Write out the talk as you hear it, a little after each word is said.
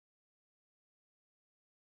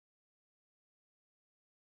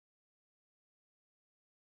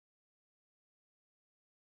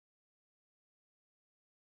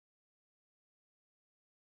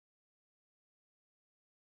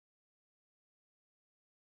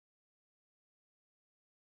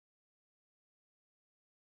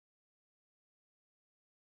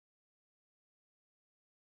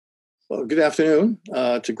Well, good afternoon.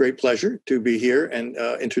 It's a great pleasure to be here and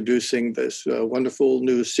introducing this wonderful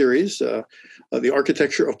new series, The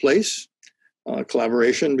Architecture of Place,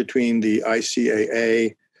 collaboration between the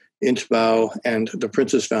ICAA, INTBAU, and the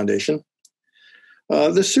Prince's Foundation.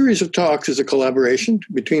 This series of talks is a collaboration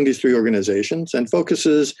between these three organizations and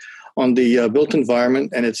focuses on the built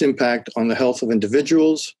environment and its impact on the health of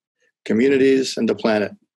individuals, communities, and the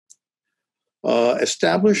planet.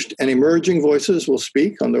 Established and emerging voices will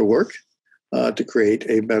speak on their work to create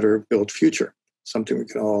a better built future, something we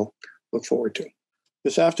can all look forward to.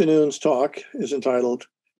 This afternoon's talk is entitled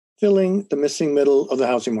Filling the Missing Middle of the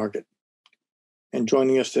Housing Market. And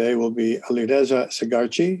joining us today will be Alireza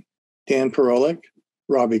Sagharchi, Dan Parolek,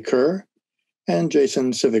 Robbie Kerr, and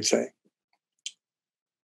Jason Syvixay.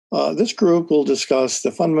 This group will discuss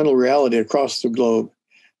the fundamental reality across the globe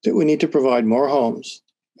that we need to provide more homes,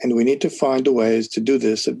 and we need to find the ways to do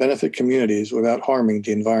this that benefit communities without harming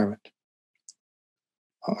the environment.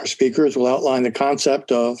 Our speakers will outline the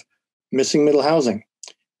concept of missing middle housing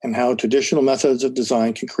and how traditional methods of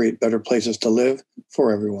design can create better places to live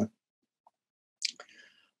for everyone.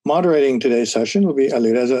 Moderating today's session will be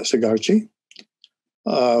Alireza Sagharchi,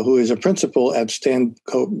 who is a principal at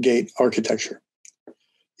Gate Architecture.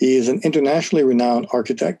 He is an internationally renowned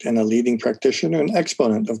architect and a leading practitioner and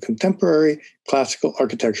exponent of contemporary classical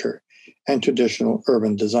architecture and traditional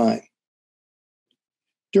urban design.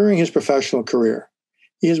 During his professional career,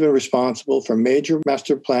 he has been responsible for major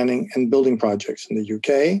master planning and building projects in the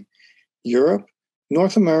UK, Europe,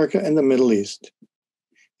 North America, and the Middle East.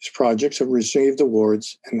 His projects have received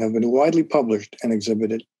awards and have been widely published and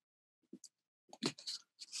exhibited.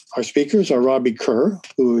 Our speakers are Robbie Kerr,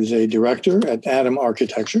 who is a director at Adam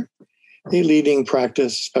Architecture, a leading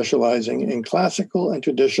practice specializing in classical and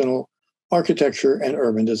traditional architecture and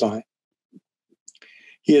urban design.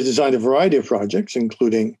 He has designed a variety of projects,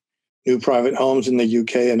 including new private homes in the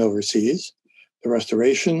UK and overseas, the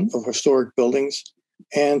restoration of historic buildings,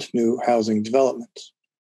 and new housing developments.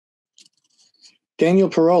 Daniel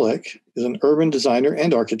Parolek is an urban designer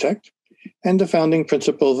and architect, and the founding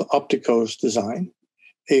principal of Opticos Design,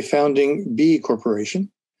 a founding B Corporation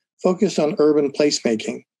focused on urban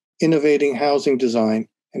placemaking, innovating housing design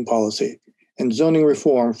and policy, and zoning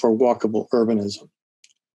reform for walkable urbanism.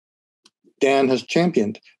 Dan has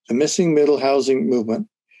championed the missing middle housing movement,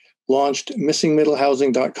 launched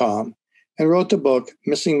missingmiddlehousing.com, and wrote the book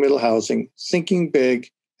Missing Middle Housing, Thinking Big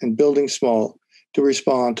and Building Small to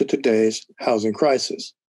Respond to Today's Housing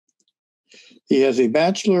Crisis. He has a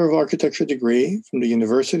Bachelor of Architecture degree from the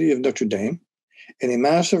University of Notre Dame and a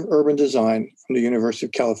Master of Urban Design from the University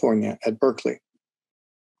of California at Berkeley.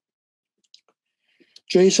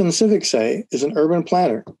 Jason Syvixay is an urban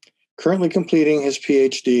planner, currently completing his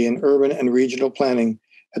PhD in urban and regional planning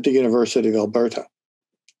at the University of Alberta.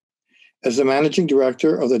 As the managing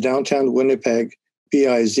director of the Downtown Winnipeg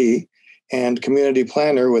BIZ and community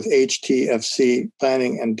planner with HTFC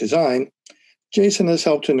Planning and Design, Jason has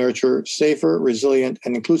helped to nurture safer, resilient,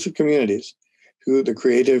 and inclusive communities through the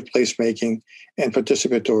creative placemaking and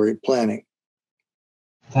participatory planning.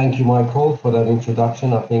 Thank you, Michael, for that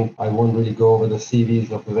introduction. I think I won't really go over the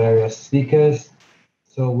CVs of the various speakers.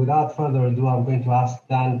 So without further ado, I'm going to ask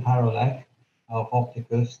Dan Parolek of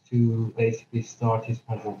Opticos to basically start his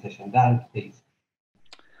presentation. Dan, please.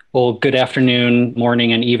 Well, good afternoon,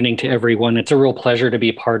 morning, and evening to everyone. It's a real pleasure to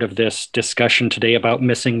be part of this discussion today about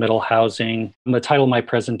missing middle housing. The title of my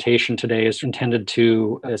presentation today is intended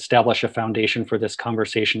to establish a foundation for this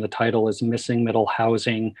conversation. The title is Missing Middle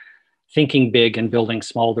Housing, Thinking Big and Building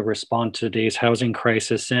Small to Respond to Today's Housing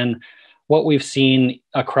Crisis. And what we've seen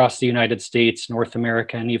across the United States, North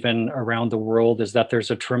America, and even around the world is that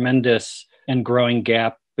there's a tremendous and growing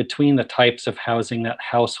gap between the types of housing that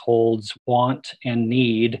households want and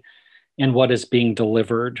need and what is being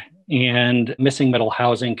delivered. And missing middle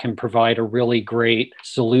housing can provide a really great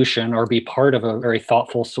solution or be part of a very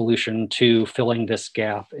thoughtful solution to filling this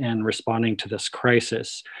gap and responding to this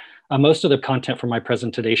crisis. Most of the content from my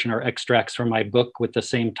presentation are extracts from my book with the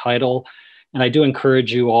same title. And I do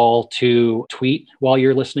encourage you all to tweet while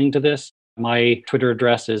you're listening to this. My Twitter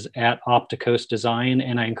address is @OpticosDesign,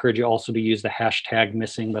 and I encourage you also to use the hashtag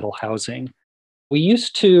Missing Middle Housing. We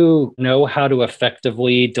used to know how to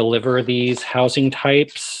effectively deliver these housing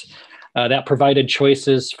types that provided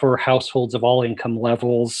choices for households of all income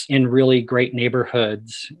levels in really great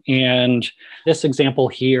neighborhoods. And this example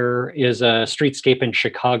here is a streetscape in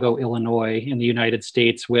Chicago, Illinois, in the United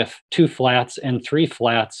States with 2 flats and 3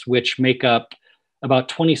 flats, which make up about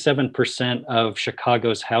 27% of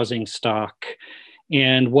Chicago's housing stock.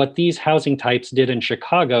 And what these housing types did in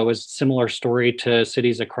Chicago is a similar story to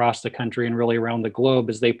cities across the country and really around the globe,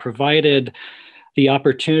 is they provided the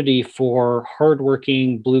opportunity for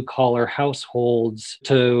hardworking blue collar households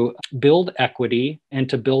to build equity and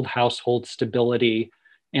to build household stability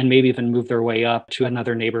and maybe even move their way up to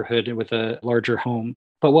another neighborhood with a larger home.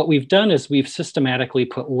 But what we've done is we've systematically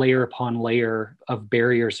put layer upon layer of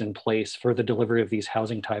barriers in place for the delivery of these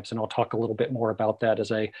housing types. And I'll talk a little bit more about that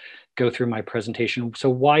as I go through my presentation.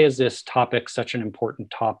 So why is this topic such an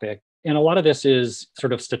important topic? And a lot of this is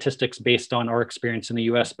sort of statistics based on our experience in the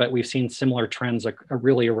US, but we've seen similar trends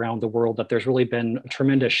really around the world, that there's really been a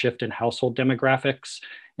tremendous shift in household demographics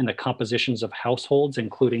and the compositions of households,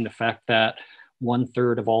 including the fact that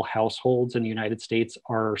 1/3 of all households in the United States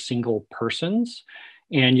are single persons.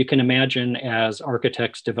 And you can imagine, as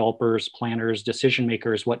architects, developers, planners, decision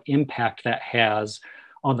makers, what impact that has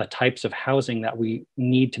on the types of housing that we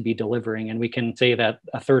need to be delivering. And we can say that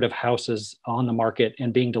 1/3 of houses on the market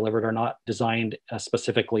and being delivered are not designed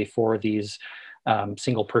specifically for these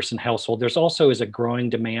single person household. There's also is a growing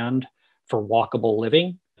demand for walkable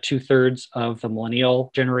living. 2/3 of the millennial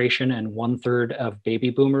generation and 1/3 of baby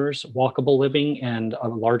boomers walkable living, and a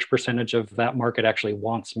large percentage of that market actually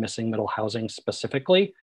wants missing middle housing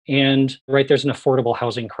specifically. And right, there's an affordable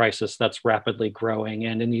housing crisis that's rapidly growing.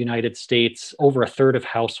 And in the United States, over 1/3 of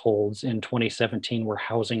households in 2017 were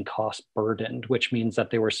housing cost burdened, which means that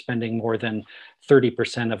they were spending more than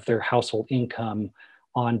 30% of their household income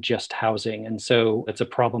on just housing. And so it's a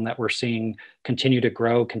problem that we're seeing continue to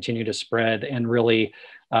grow, continue to spread, and really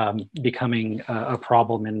becoming a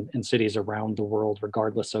problem in cities around the world,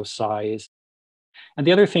 regardless of size. And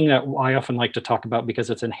the other thing that I often like to talk about, because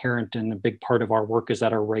it's inherent in a big part of our work, is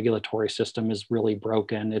that our regulatory system is really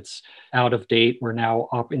broken. It's out of date. We're now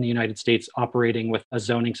up in the United States operating with a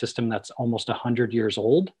zoning system that's almost 100 years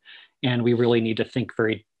old. And we really need to think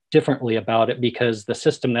very differently about it, because the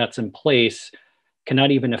system that's in place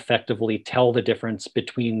cannot even effectively tell the difference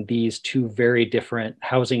between these two very different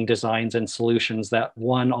housing designs and solutions. That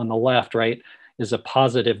one on the left, right, is a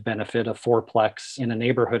positive benefit of fourplex in a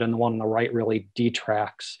neighborhood, and the one on the right really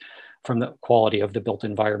detracts from the quality of the built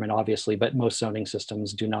environment, obviously, but most zoning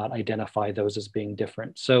systems do not identify those as being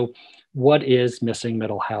different. So what is missing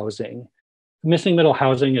middle housing? Missing middle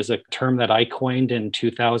housing is a term that I coined in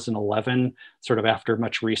 2011, sort of after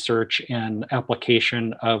much research and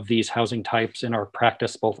application of these housing types in our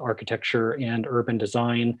practice, both architecture and urban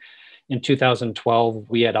design. In 2012,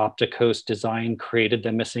 we at Opticoast Design created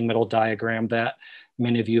the missing middle diagram that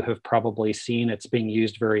many of you have probably seen. It's being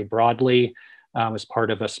used very broadly as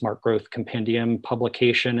part of a Smart Growth Compendium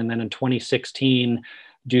publication. And then in 2016,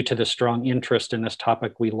 due to the strong interest in this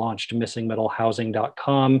topic, we launched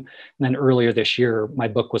missingmiddlehousing.com. And then earlier this year, my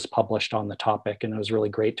book was published on the topic, and it was really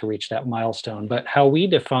great to reach that milestone. But how we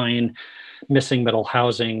define missing middle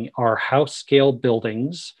housing are house scale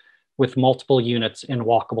buildings with multiple units in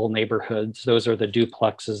walkable neighborhoods. Those are the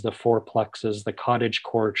duplexes, the fourplexes, the cottage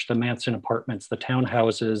courts, the mansion apartments, the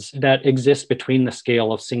townhouses that exist between the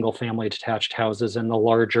scale of single family detached houses and the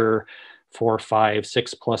larger 4, 5,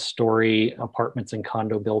 6+ story apartments and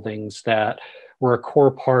condo buildings that were a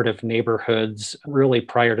core part of neighborhoods really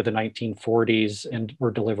prior to the 1940s, and were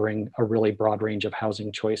delivering a really broad range of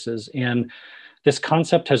housing choices. And this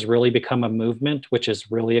concept has really become a movement, which is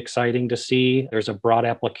really exciting to see. There's a broad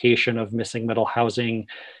application of missing middle housing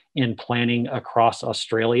in planning across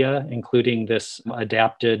Australia, including this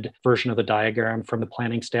adapted version of the diagram from the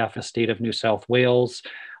planning staff of the state of New South Wales.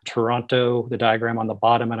 Toronto, the diagram on the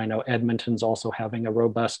bottom, and I know Edmonton's also having a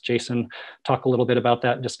robust, Jason, talk a little bit about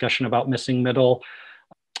that discussion about missing middle.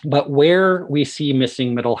 But where we see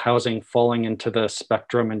missing middle housing falling into the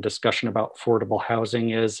spectrum and discussion about affordable housing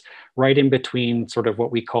is right in between sort of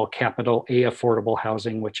what we call capital A affordable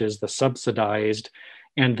housing, which is the subsidized,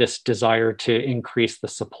 and this desire to increase the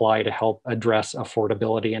supply to help address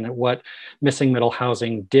affordability. And what missing middle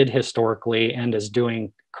housing did historically and is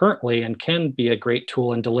doing currently, and can be a great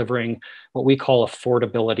tool in delivering what we call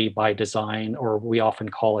affordability by design, or we often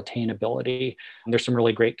call attainability. And there's some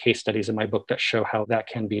really great case studies in my book that show how that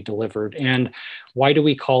can be delivered. And why do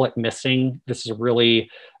we call it missing? This is a really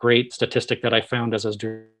great statistic that I found as I was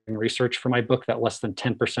doing research for my book, that less than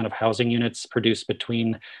 10% of housing units produced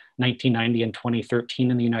between 1990 and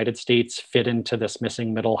 2013 in the United States fit into this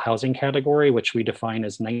missing middle housing category, which we define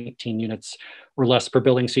as 19 units or less per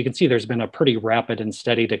building. So you can see there's been a pretty rapid and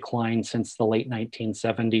steady decline since the late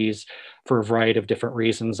 1970s for a variety of different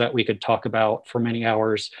reasons that we could talk about for many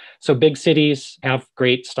hours. So big cities have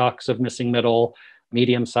great stocks of missing middle.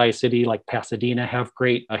 Medium-sized city like Pasadena have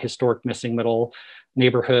great historic missing middle.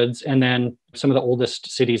 neighborhoods. And then some of the oldest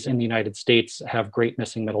cities in the United States have great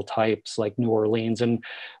missing middle types like New Orleans. And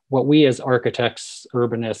what we as architects,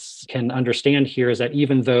 urbanists can understand here is that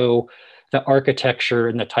even though the architecture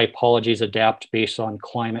and the typologies adapt based on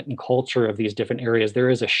climate and culture of these different areas, there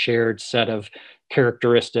is a shared set of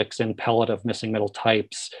characteristics and palette of missing middle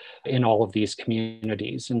types in all of these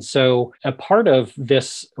communities. And so a part of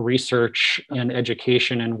this research and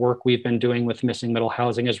education and work we've been doing with missing middle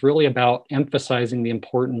housing is really about emphasizing the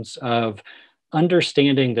importance of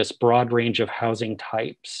understanding this broad range of housing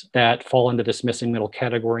types that fall into this missing middle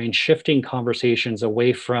category and shifting conversations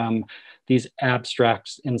away from these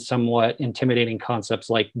abstract and somewhat intimidating concepts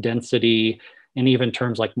like density and even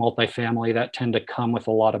terms like multifamily that tend to come with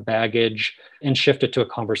a lot of baggage, and shift it to a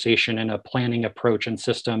conversation and a planning approach and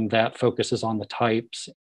system that focuses on the types.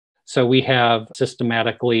 So we have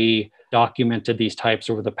systematically documented these types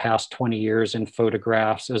over the past 20 years in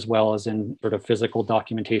photographs, as well as in sort of physical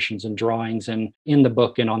documentations and drawings. And in the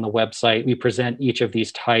book and on the website, we present each of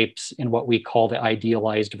these types in what we call the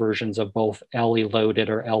idealized versions of both alley loaded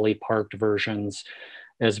or alley parked versions,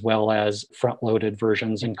 as well as front-loaded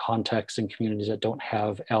versions in contexts and communities that don't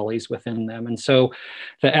have alleys within them. And so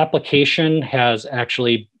the application has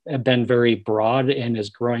actually been very broad and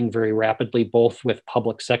is growing very rapidly, both with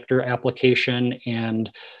public sector application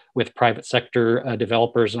and with private sector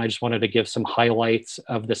developers. And I just wanted to give some highlights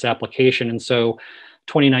of this application. And so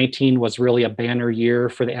 2019 was really a banner year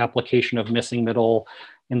for the application of missing middle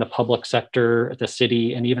in the public sector, the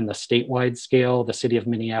city, and even the statewide scale. The city of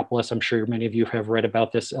Minneapolis, I'm sure many of you have read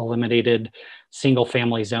about this, eliminated single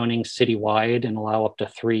family zoning citywide and allow up to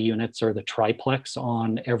 3 units or the triplex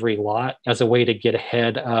on every lot as a way to get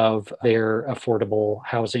ahead of their affordable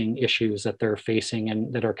housing issues that they're facing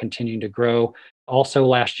and that are continuing to grow. Also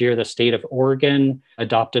last year, the state of Oregon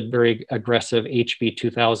adopted very aggressive HB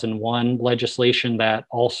 2001 legislation that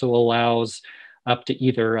also allows up to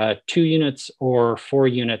either 2 units or 4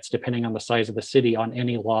 units, depending on the size of the city, on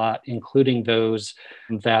any lot, including those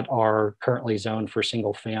that are currently zoned for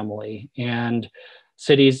single family. And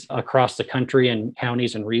cities across the country and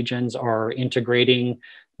counties and regions are integrating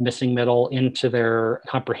missing middle into their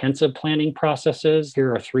comprehensive planning processes.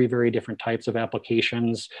 Here are 3 very different types of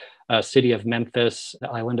applications. City of Memphis, the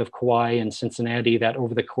island of Kauai, and Cincinnati, that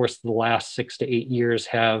over the course of the last 6 to 8 years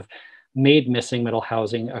have made missing middle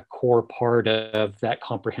housing a core part of that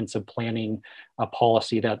comprehensive planning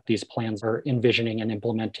policy that these plans are envisioning and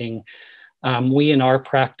implementing. We in our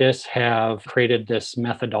practice have created this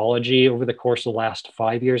methodology over the course of the last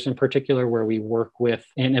 5 years in particular, where we work with,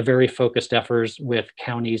 in a very focused efforts with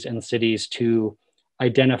counties and cities to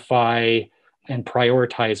identify and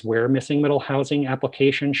prioritize where missing middle housing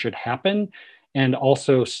application should happen, and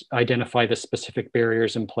also identify the specific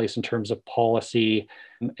barriers in place in terms of policy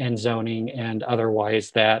and zoning and otherwise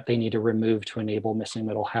that they need to remove to enable missing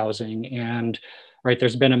middle housing. And right,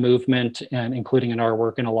 there's been a movement, and including in our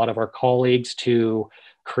work and a lot of our colleagues, to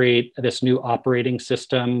create this new operating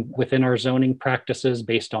system within our zoning practices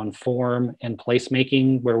based on form and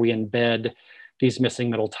placemaking, where we embed these missing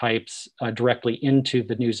middle types directly into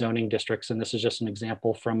the new zoning districts. And this is just an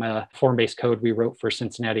example from a form-based code we wrote for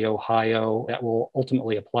Cincinnati, Ohio, that will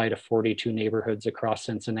ultimately apply to 42 neighborhoods across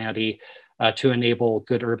Cincinnati to enable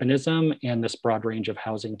good urbanism and this broad range of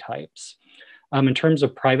housing types. In terms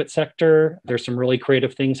of private sector, there's some really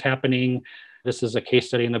creative things happening. This is a case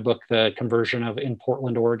study in the book, the conversion in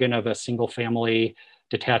Portland, Oregon, of a single family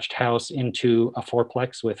detached house into a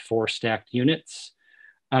fourplex with 4 stacked units.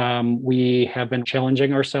 We have been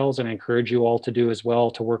challenging ourselves, and I encourage you all to do as well,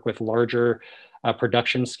 to work with larger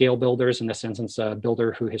production scale builders, in this instance, a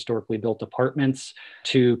builder who historically built apartments,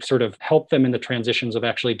 to sort of help them in the transitions of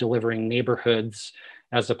actually delivering neighborhoods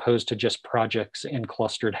as opposed to just projects in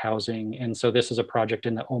clustered housing. And so this is a project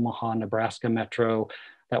in the Omaha, Nebraska metro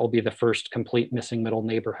that will be the first complete missing middle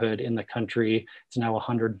neighborhood in the country. It's now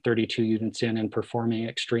 132 units in and performing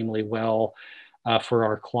extremely well for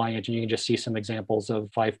our client. And you can just see some examples of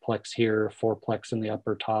 5-plex here, 4-plex in the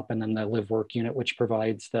upper top, and then the live work unit, which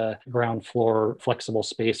provides the ground floor flexible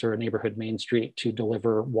space or a neighborhood main street to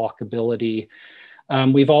deliver walkability.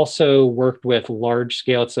 We've also worked with large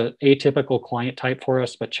scale. It's an atypical client type for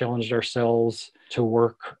us, but challenged ourselves to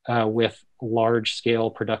work with large scale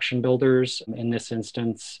production builders. In this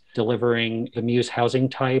instance, delivering the Muse housing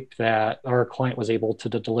type that our client was able to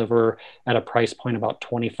deliver at a price point about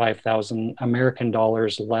 25,000 American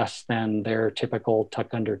dollars less than their typical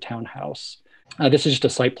tuck under townhouse. This is just a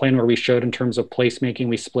site plan where we showed, in terms of placemaking,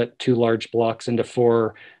 we split 2 large blocks into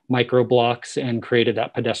 4 micro blocks and created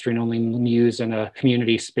that pedestrian only Muse and a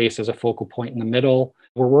community space as a focal point in the middle.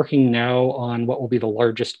 We're working now on what will be the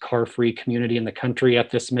largest car-free community in the country at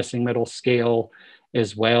this missing middle scale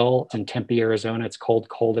as well. It's in Tempe, Arizona. It's called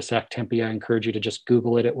Cul-de-sac Tempe. I encourage you to just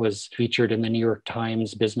Google it. It was featured in the New York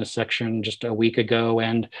Times business section just a week ago.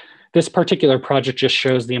 And this particular project just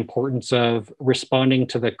shows the importance of responding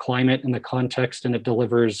to the climate and the context, and it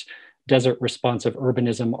delivers desert responsive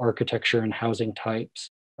urbanism, architecture, and housing types.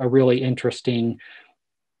 A really interesting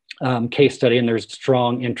case study, and there's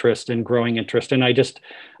strong interest and growing interest. And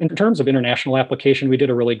in terms of international application, we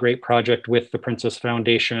did a really great project with the Princess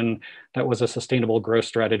Foundation that was a sustainable growth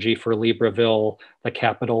strategy for Libreville, the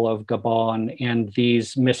capital of Gabon. And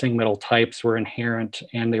these missing middle types were inherent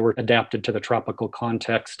and they were adapted to the tropical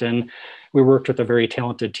context. And we worked with a very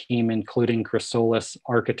talented team, including Chrysalis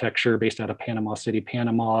Architecture based out of Panama City,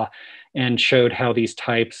 Panama, and showed how these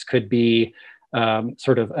types could be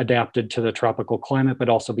sort of adapted to the tropical climate, but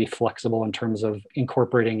also be flexible in terms of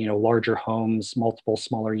incorporating, larger homes, multiple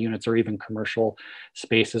smaller units, or even commercial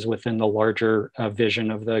spaces within the larger vision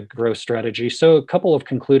of the growth strategy. So a couple of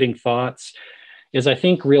concluding thoughts is, I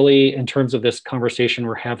think really in terms of this conversation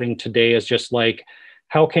we're having today is just like,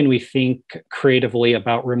 how can we think creatively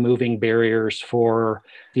about removing barriers for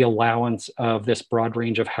the allowance of this broad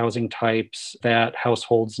range of housing types that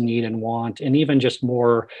households need and want, and even just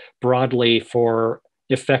more broadly for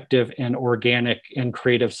effective and organic and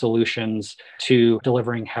creative solutions to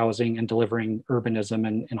delivering housing and delivering urbanism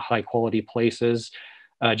in high quality places.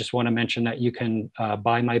 I just want to mention that you can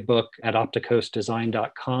buy my book at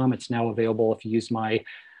opticosdesign.com. It's now available if you use my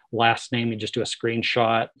last name, you just do a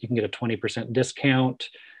screenshot, you can get a 20% discount.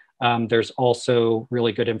 There's also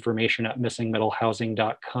really good information at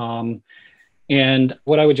missingmiddlehousing.com. And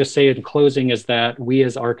what I would just say in closing is that we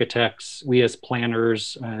as architects, we as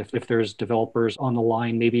planners, if there's developers on the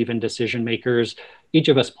line, maybe even decision makers, each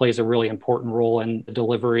of us plays a really important role in the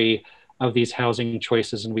delivery of these housing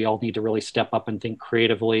choices. And we all need to really step up and think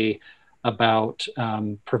creatively about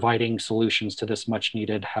providing solutions to this much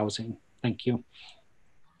needed housing. Thank you.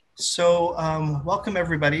 So welcome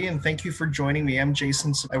everybody, and thank you for joining me. I'm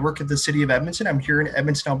Jason. I work at the City of Edmonton. I'm here in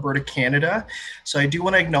Edmonton, Alberta, Canada. So I do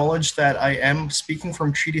want to acknowledge that I am speaking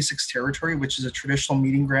from Treaty 6 territory, which is a traditional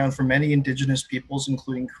meeting ground for many Indigenous peoples,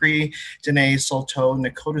 including Cree, Dene, Saulteaux,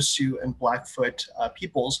 Nakota Sioux, and Blackfoot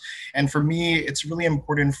peoples. And for me, it's really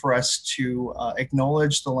important for us to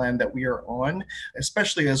acknowledge the land that we are on,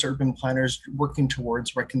 especially as urban planners working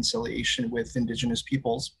towards reconciliation with Indigenous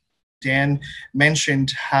peoples. Dan mentioned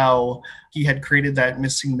how he had created that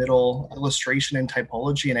missing middle illustration and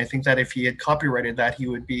typology. And I think that if he had copyrighted that, he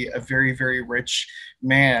would be a very, very rich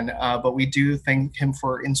man. But we do thank him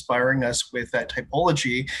for inspiring us with that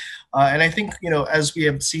typology. And I think, as we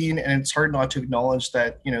have seen, and it's hard not to acknowledge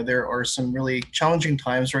that, there are some really challenging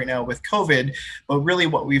times right now with COVID, but really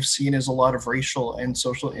what we've seen is a lot of racial and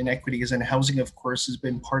social inequities, and housing, of course, has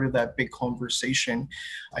been part of that big conversation.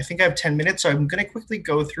 I think I have 10 minutes, so I'm going to quickly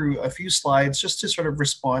go through a few slides just to sort of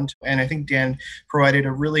respond. And I think Dan provided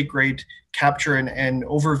a really great capture and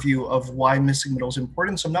overview of why missing middle is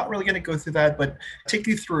important. So I'm not really going to go through that, but take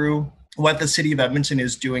you through what the City of Edmonton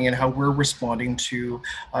is doing and how we're responding to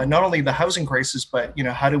not only the housing crisis, but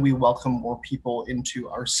how do we welcome more people into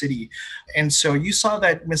our city? And so you saw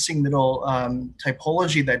that missing middle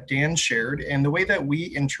typology that Dan shared, and the way that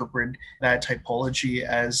we interpret that typology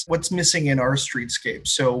as what's missing in our streetscape.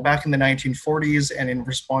 So back in the 1940s, and in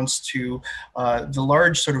response to the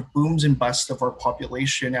large sort of booms and busts of our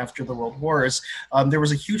population after the World Wars, there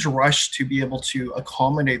was a huge rush to be able to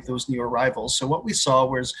accommodate those new arrivals. So what we saw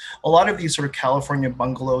was a lot of these sort of California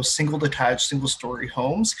bungalows, single detached, single story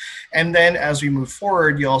homes. And then as we move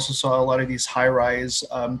forward, you also saw a lot of these high rise,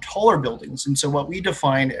 taller buildings. And so what we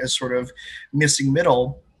define as sort of missing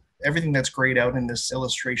middle, everything that's grayed out in this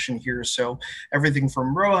illustration here. So everything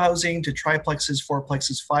from row housing to triplexes,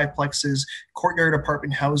 fourplexes, fiveplexes, courtyard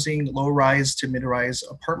apartment housing, low rise to mid rise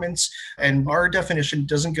apartments. And our definition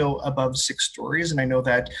doesn't go above 6 stories. And I know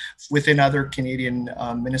that within other Canadian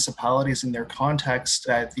municipalities in their context,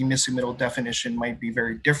 that the missing middle definition might be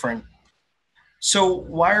very different. So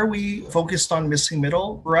why are we focused on missing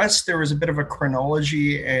middle? For us, there was a bit of a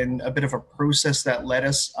chronology and a bit of a process that led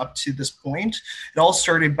us up to this point. It all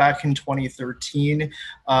started back in 2013,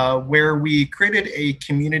 where we created a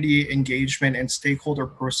community engagement and stakeholder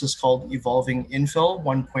process called Evolving Infill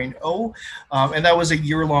 1.0. And that was a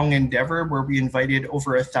year-long endeavor where we invited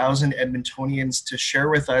over 1,000 Edmontonians to share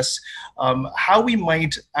with us how we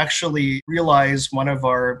might actually realize one of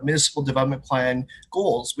our municipal development plan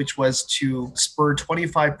goals, which was to spur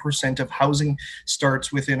 25% of housing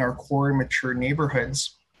starts within our core and mature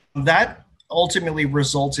neighborhoods. That ultimately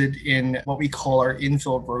resulted in what we call our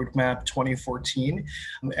infill roadmap 2014.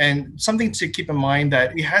 And something to keep in mind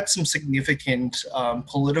that we had some significant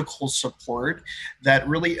political support that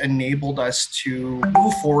really enabled us to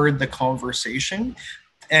move forward the conversation.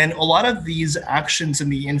 And a lot of these actions in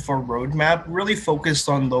the infill roadmap really focused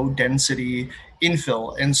on low density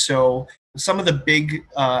infill. And so some of the big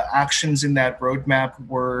actions in that roadmap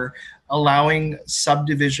were allowing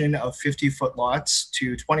subdivision of 50-foot lots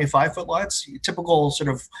to 25-foot lots. Typical sort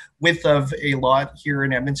of width of a lot here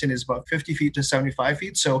in Edmonton is about 50 feet to 75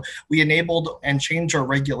 feet. So we enabled and changed our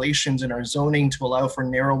regulations and our zoning to allow for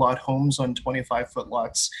narrow lot homes on 25-foot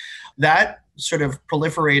lots. That sort of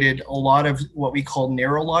proliferated a lot of what we call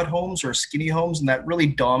narrow lot homes or skinny homes, and that really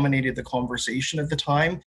dominated the conversation at the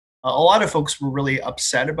time. A lot of folks were really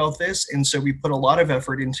upset about this, and so we put a lot of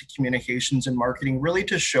effort into communications and marketing really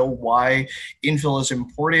to show why infill is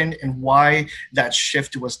important and why that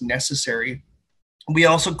shift was necessary. We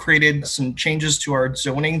also created some changes to our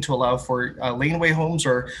zoning to allow for laneway homes,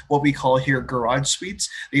 or what we call here garage suites.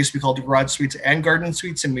 They used to be called garage suites and garden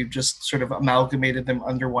suites, and we've just sort of amalgamated them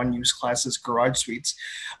under one use class as garage suites.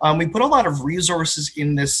 We put a lot of resources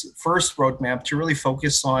in this first roadmap to really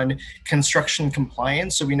focus on construction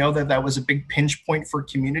compliance. So we know that that was a big pinch point for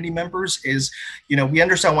community members is, we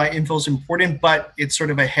understand why infill is important, but it's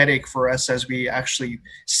sort of a headache for us as we actually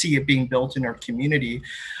see it being built in our community.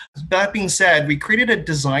 That being said, we created a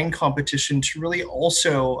design competition to really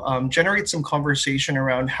also generate some conversation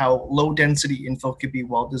around how low density infill could be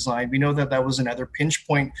well designed. We know that that was another pinch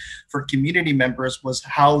point for community members, was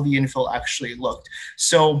how the infill actually looked.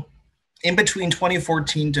 So in between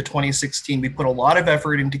 2014 to 2016, we put a lot of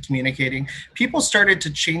effort into communicating. People started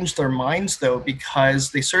to change their minds, though,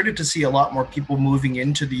 because they started to see a lot more people moving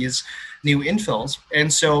into these new infills.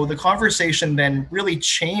 And so the conversation then really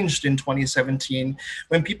changed in 2017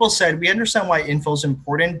 when people said, we understand why infill is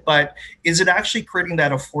important, but is it actually creating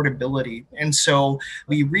that affordability? And so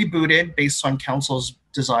we rebooted based on council's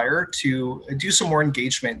desire to do some more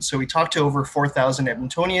engagement. So we talked to over 4,000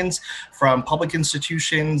 Edmontonians from public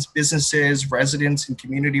institutions, businesses, residents, and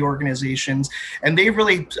community organizations. And they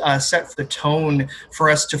really set the tone for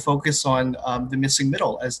us to focus on the missing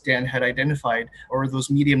middle, as Dan had identified, or those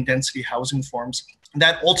medium density housing forms.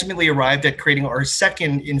 That ultimately arrived at creating our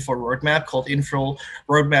second infill roadmap called Infill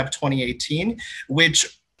Roadmap 2018,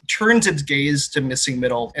 which turns its gaze to missing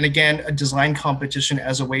middle. And again, a design competition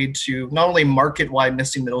as a way to not only market why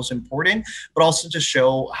missing middle is important, but also to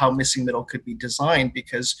show how missing middle could be designed,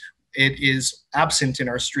 because it is absent in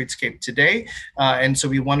our streetscape today. And so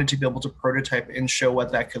we wanted to be able to prototype and show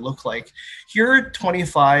what that could look like. Here are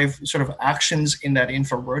 25 sort of actions in that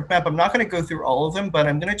infill roadmap. I'm not going to go through all of them, but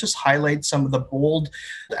I'm going to just highlight some of the bold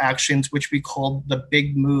actions, which we called the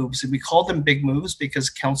big moves. And we called them big moves because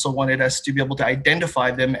council wanted us to be able to identify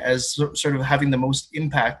them as sort of having the most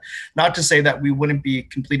impact. Not to say that we wouldn't be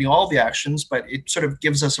completing all the actions, but it sort of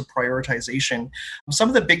gives us a prioritization. Some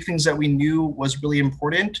of the big things that we knew was really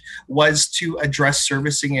important was to address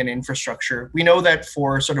servicing and infrastructure. We know that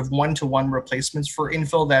for sort of one-to-one replacements for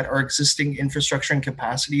infill, that our existing infrastructure and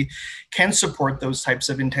capacity can support those types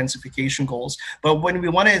of intensification goals. But when we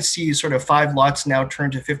want to see sort of 5 lots now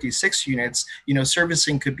turn to 56 units,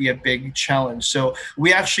 servicing could be a big challenge. So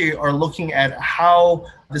we actually are looking at how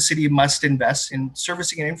the city must invest in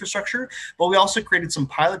servicing and infrastructure, but we also created some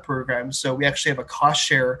pilot programs. So we actually have a cost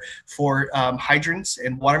share for hydrants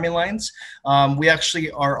and water main lines. We actually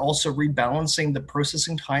are also rebalancing the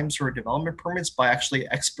processing times for development permits by actually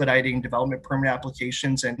expediting development permit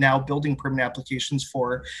applications and now building permit applications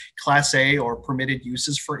for Class A or permitted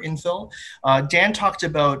uses for infill. Dan talked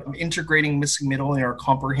about integrating missing middle in our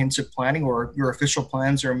comprehensive planning, or your official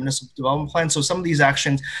plans or municipal development plans. So some of these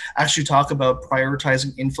actions actually talk about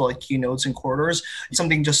prioritizing infill at key nodes and corridors.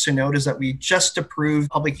 Something just to note is that we just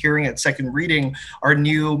approved public hearing at second reading our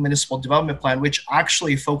new municipal development plan, which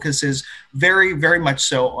actually focuses very, very much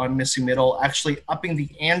so on missing middle, actually upping the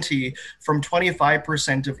ante from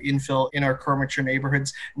 25% of infill in our core mature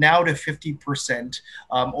neighborhoods now to 50%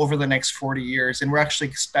 over the next 40 years. And we're actually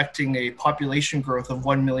expecting a population growth of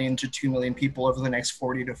 1 million to 2 million people over the next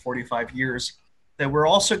 40 to 45 years. That we're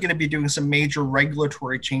also going to be doing some major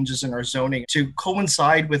regulatory changes in our zoning to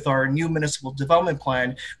coincide with our new municipal development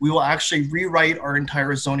plan. We will actually rewrite our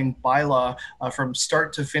entire zoning bylaw from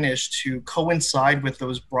start to finish to coincide with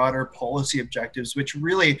those broader policy objectives, which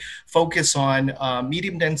really focus on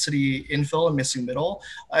medium density infill and missing middle,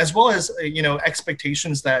 as well as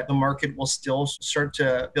expectations that the market will still start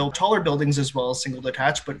to build taller buildings as well as single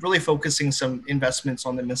detached, but really focusing some investments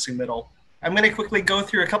on the missing middle. I'm going to quickly go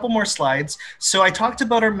through a couple more slides. So I talked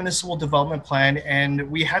about our municipal development plan, and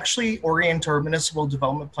we actually orient our municipal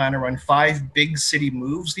development plan around 5 big city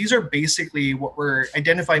moves. These are basically what we're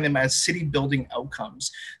identifying them as city building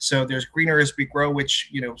outcomes. So there's greener as we grow, which,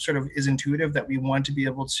 you know, sort of is intuitive, that we want to be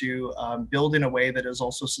able to build in a way that is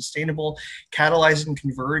also sustainable. Catalyze and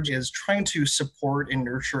converge is trying to support and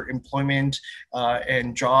nurture employment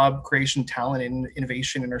and job creation, talent, and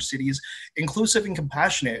innovation in our cities. Inclusive and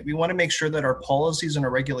compassionate, we want to make sure that our policies and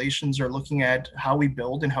our regulations are looking at how we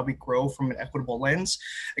build and how we grow from an equitable lens.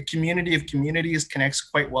 A community of communities connects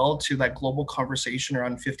quite well to that global conversation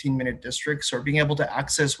around 15-minute districts, or being able to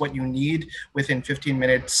access what you need within 15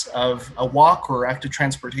 minutes of a walk or active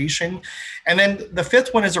transportation. And then the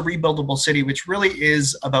 5th one is a rebuildable city, which really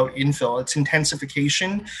is about infill. It's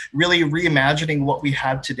intensification, really reimagining what we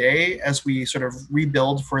have today as we sort of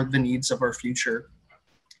rebuild for the needs of our future.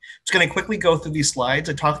 Just going to quickly go through these slides.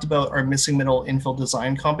 I talked about our Missing Middle Infill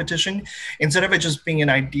Design Competition. Instead of it just being an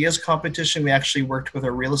ideas competition, we actually worked with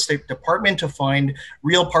our real estate department to find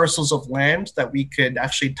real parcels of land that we could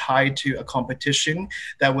actually tie to a competition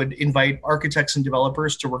that would invite architects and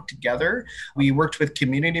developers to work together. We worked with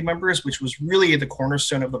community members, which was really the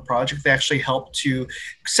cornerstone of the project. They actually helped to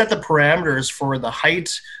set the parameters for the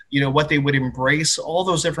height, you know, what they would embrace, all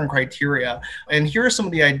those different criteria. And here are some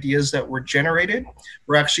of the ideas that were generated.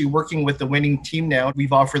 We're actually working with the winning team now.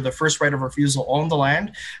 We've offered the first right of refusal on the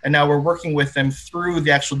land, and now we're working with them through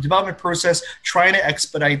the actual development process, trying to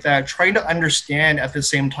expedite that, trying to understand at the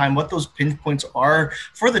same time what those pinpoints are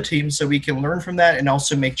for the team, so we can learn from that and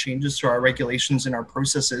also make changes to our regulations and our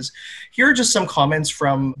processes. Here are just some comments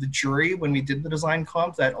from the jury when we did the design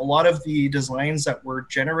comp, that a lot of the designs that were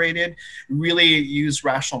generated really use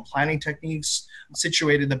rational planning techniques,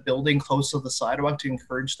 situated the building close to the sidewalk to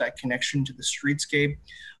encourage that connection to the streetscape.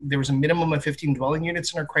 There was a minimum of 15 dwelling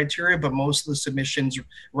units in our criteria, but most of the submissions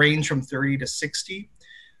range from 30 to 60.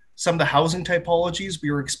 Some of the housing typologies, we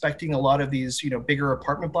were expecting a lot of these, you know, bigger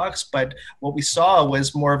apartment blocks, but what we saw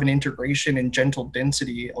was more of an integration in gentle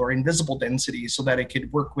density or invisible density, so that it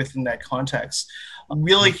could work within that context. A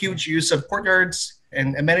really huge use of courtyards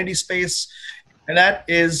and amenity space. And that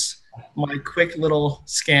is my quick little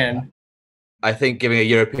scan. I think giving a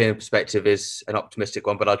European perspective is an optimistic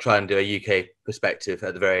one, but I'll try and do a UK perspective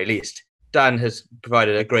at the very least. Dan has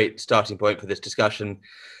provided a great starting point for this discussion.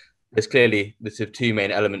 There's clearly the sort of 2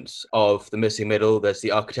 main elements of the missing middle. There's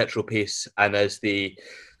the architectural piece and there's the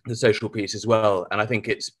social piece as well. And I think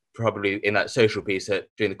it's probably in that social piece that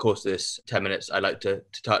during the course of this 10 minutes I'd like to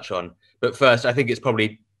touch on. But first, I think it's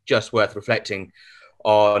probably just worth reflecting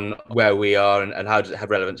on where we are and how does it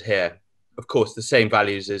have relevance here. Of course, the same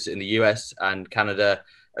values as in the US and Canada,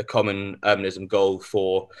 a common urbanism goal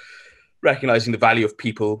for recognizing the value of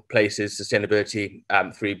people, places, sustainability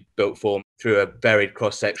through built form, through a varied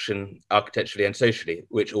cross-section architecturally and socially,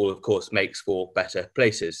 which all, of course, makes for better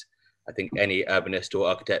places. I think any urbanist or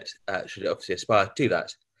architect should obviously aspire to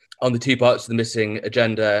that. On the 2 parts of the missing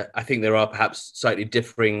agenda, I think there are perhaps slightly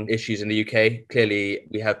differing issues in the UK. Clearly,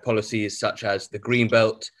 we have policies such as the Green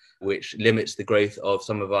Belt, which limits the growth of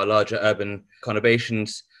some of our larger urban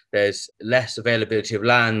conurbations. There's less availability of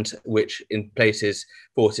land, which in places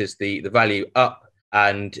forces the value up,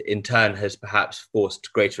 and in turn has perhaps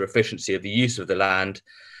forced greater efficiency of the use of the land.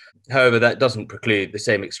 However, that doesn't preclude the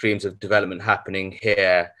same extremes of development happening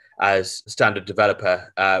here, as standard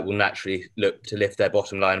developer will naturally look to lift their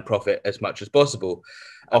bottom line profit as much as possible,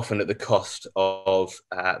 often at the cost of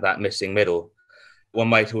that missing middle. One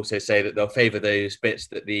might also say that they'll favour those bits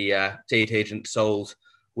that the estate agent sold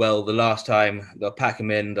well the last time. They'll pack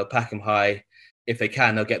them in, they'll pack them high. If they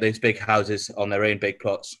can, they'll get those big houses on their own big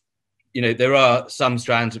plots. You know, there are some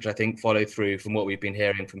strands which I think follow through from what we've been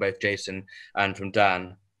hearing from both Jason and from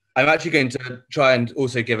Dan. I'm actually going to try and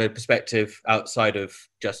also give a perspective outside of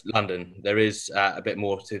just London. There is a bit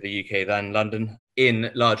more to the UK than London. In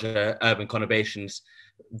larger urban conurbations,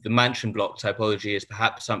 the mansion block typology is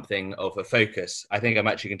perhaps something of a focus. I think I'm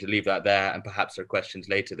actually going to leave that there, and perhaps there are questions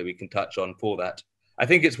later that we can touch on for that. I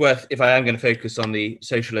think it's worth, if I am going to focus on the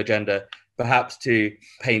social agenda, perhaps to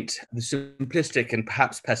paint the simplistic and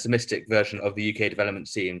perhaps pessimistic version of the UK development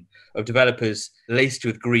scene, of developers laced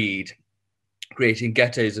with greed, creating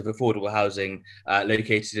ghettos of affordable housing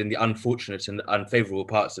located in the unfortunate and unfavourable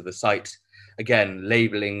parts of the site, again,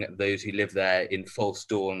 labelling those who live there in false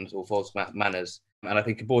dawns or false manners. And I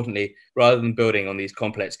think importantly, rather than building on these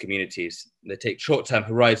complex communities, they take short-term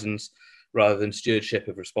horizons rather than stewardship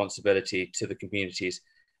of responsibility to the communities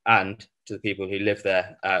and to the people who live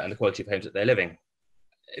there and the quality of homes that they're living.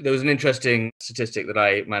 There was an interesting statistic that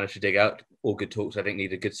I managed to dig out. All good talks, I think,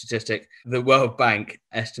 need a good statistic. The World Bank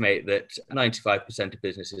estimate that 95% of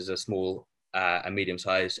businesses are small and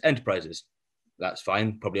medium-sized enterprises. That's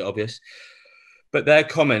fine, probably obvious. But their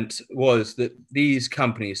comment was that these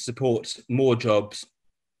companies support more jobs,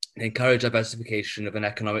 they encourage diversification of an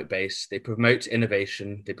economic base, they promote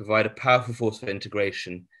innovation, they provide a powerful force for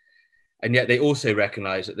integration, and yet they also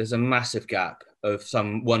recognize that there's a massive gap of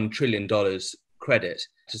some $1 trillion credit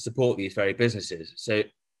to support these very businesses. So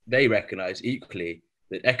they recognize equally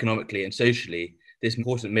that economically and socially, this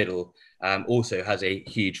important middle also has a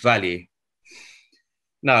huge value.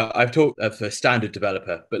 Now, I've talked of a standard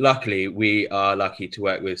developer, but luckily we are lucky to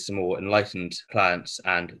work with some more enlightened clients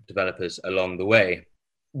and developers along the way.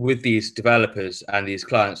 With these developers and these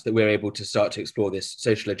clients that we're able to start to explore this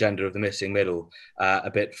social agenda of the missing middle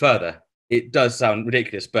a bit further. It does sound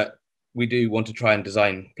ridiculous, but we do want to try and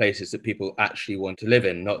design places that people actually want to live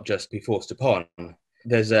in, not just be forced upon.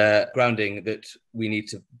 There's a grounding that we need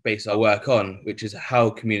to base our work on, which is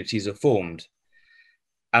how communities are formed.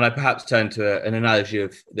 And I perhaps turn to an analogy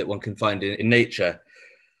that one can find in nature,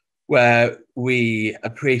 where we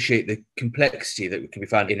appreciate the complexity that can be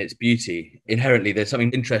found in its beauty. Inherently, there's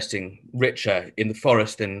something interesting, richer in the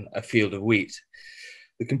forest than a field of wheat.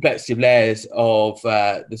 The complexity of layers of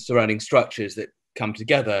the surrounding structures that come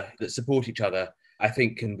together, that support each other, I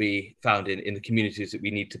think can be found in the communities that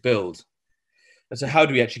we need to build. And so how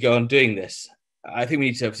do we actually go on doing this? I think we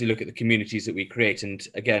need to obviously look at the communities that we create. And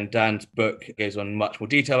again, Dan's book goes on much more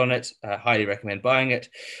detail on it. I highly recommend buying it.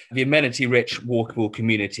 The amenity-rich, walkable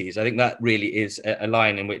communities. I think that really is a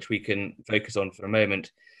line in which we can focus on for a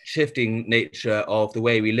moment. Shifting nature of the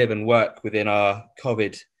way we live and work within our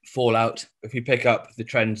COVID fallout. If we pick up the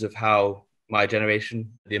trends of how my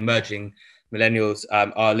generation, the emerging millennials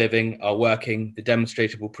are living, are working, the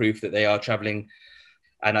demonstrable proof that they are traveling.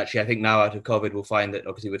 And actually, I think now out of COVID, we'll find that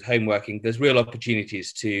obviously with home working, there's real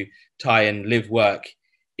opportunities to tie and live work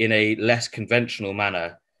in a less conventional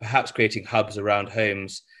manner, perhaps creating hubs around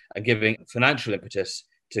homes and giving financial impetus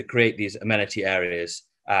to create these amenity areas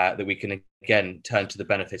that we can, again, turn to the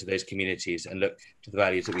benefit of those communities and look to the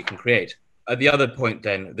values that we can create. The other point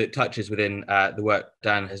then that touches within the work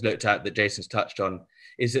Dan has looked at, that Jason's touched on,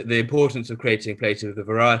 is that the importance of creating places with a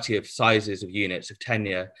variety of sizes of units of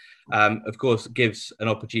tenure, of course, gives an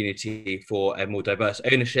opportunity for a more diverse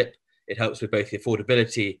ownership. It helps with both the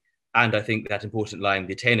affordability and I think that important line,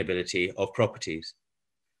 the attainability of properties.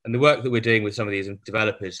 And the work that we're doing with some of these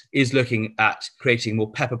developers is looking at creating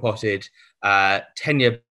more pepper-potted,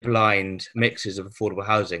 tenure-blind mixes of affordable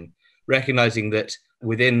housing, recognizing that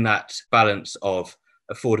within that balance of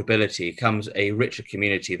affordability comes a richer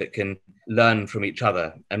community that can learn from each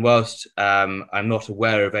other. And whilst I'm not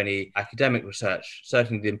aware of any academic research,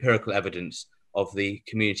 certainly the empirical evidence of the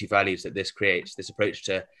community values that this creates, this approach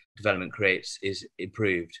to development creates, is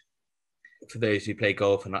improved. For those who play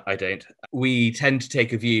golf, and I don't, we tend to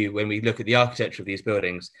take a view when we look at the architecture of these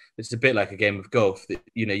buildings, it's a bit like a game of golf that,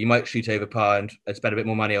 you know, you might shoot over par and spend a bit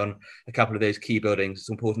more money on a couple of those key buildings. It's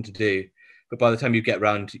important to do. But by the time you get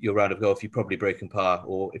round your round of golf, you've probably broken par,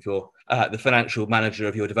 or if you're the financial manager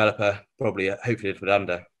of your developer, probably hopefully a little bit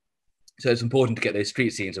under. So it's important to get those street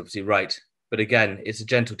scenes obviously right. But again, it's a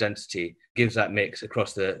gentle density, gives that mix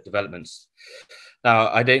across the developments. Now,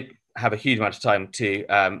 I don't have a huge amount of time to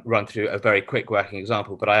run through a very quick working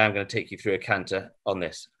example, but I am going to take you through a canter on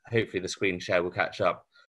this. Hopefully the screen share will catch up.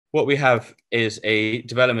 What we have is a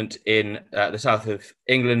development in the south of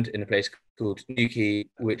England in a place called Newquay,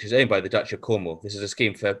 which is owned by the Duchy of Cornwall. This is a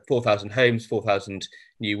scheme for 4,000 homes, 4,000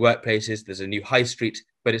 new workplaces. There's a new high street,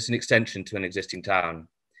 but it's an extension to an existing town.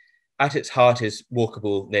 At its heart is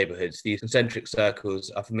walkable neighbourhoods. These concentric circles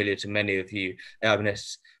are familiar to many of you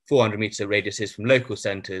urbanists, 400-metre radiuses from local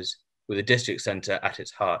centres with a district centre at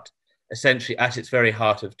its heart. Essentially, at its very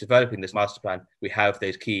heart of developing this master plan, we have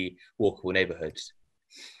those key walkable neighbourhoods.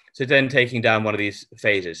 So then taking down one of these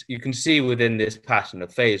phases, you can see within this pattern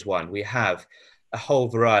of phase one, we have a whole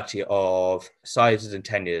variety of sizes and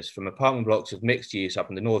tenures from apartment blocks of mixed use up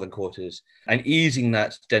in the northern quarters and easing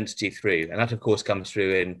that density through. And that, of course, comes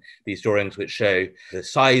through in these drawings which show the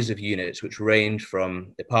size of units, which range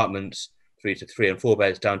from apartments through to 3 and 4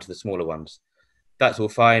 beds down to the smaller ones. That's all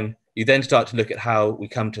fine. You then start to look at how we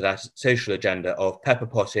come to that social agenda of pepper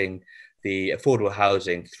potting the affordable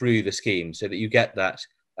housing through the scheme so that you get that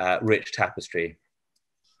rich tapestry.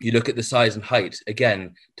 You look at the size and height,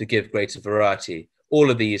 again, to give greater variety. All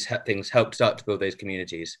of these things help start to build those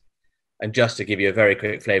communities. And just to give you a very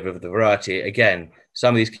quick flavour of the variety, again,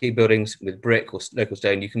 some of these key buildings with brick or local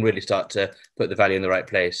stone, you can really start to put the value in the right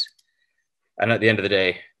place. And at the end of the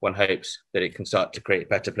day, one hopes that it can start to create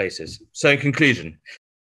better places. So in conclusion,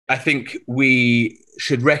 I think we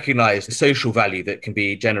should recognise the social value that can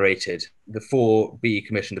be generated. The 4B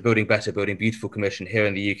Commission, the Building Better, Building Beautiful Commission here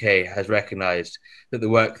in the UK has recognised that the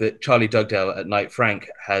work that Charlie Dugdale at Knight Frank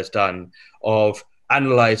has done of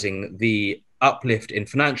analysing the uplift in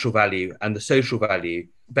financial value and the social value,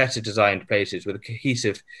 better designed places with a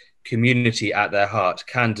cohesive community at their heart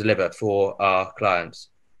can deliver for our clients.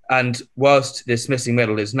 And whilst this missing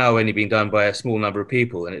middle is now only being done by a small number of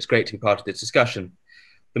people, and it's great to be part of this discussion,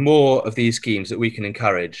 the more of these schemes that we can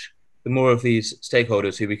encourage, the more of these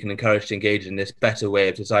stakeholders who we can encourage to engage in this better way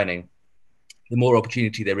of designing, the more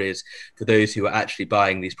opportunity there is for those who are actually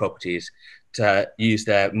buying these properties to use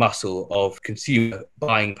their muscle of consumer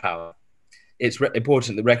buying power. It's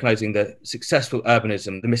important that recognising the successful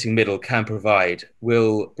urbanism the missing middle can provide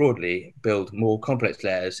will broadly build more complex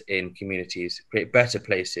layers in communities, create better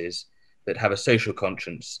places that have a social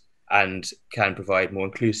conscience and can provide more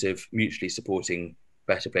inclusive, mutually supporting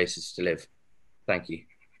better places to live. Thank you.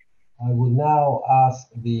 I will now ask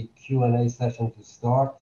the Q&A session to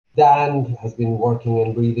start. Dan has been working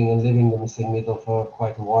and breathing and living the missing middle for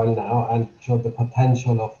quite a while now and showed the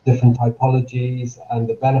potential of different typologies and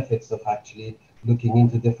the benefits of actually looking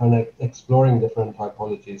into exploring different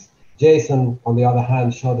typologies. Jason, on the other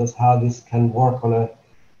hand, showed us how this can work on a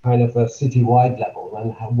kind of a city-wide level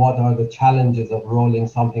and what are the challenges of rolling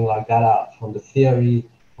something like that out, from the theory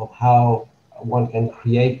of how one can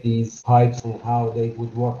create these types and how they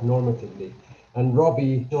would work normatively. And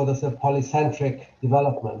Robbie showed us a polycentric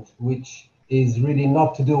development, which is really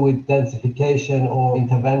not to do with densification or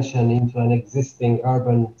intervention into an existing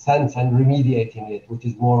urban sense and remediating it, which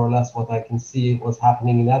is more or less what I can see was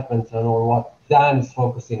happening in Edmonton or what Dan is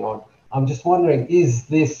focusing on. I'm just wondering, is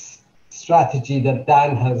this strategy that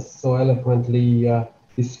Dan has so eloquently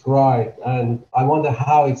described, and I wonder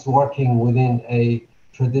how it's working within a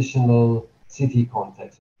traditional city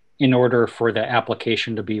context? In order for the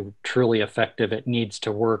application to be truly effective, it needs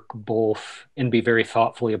to work both and be very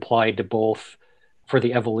thoughtfully applied to both for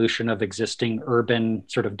the evolution of existing urban,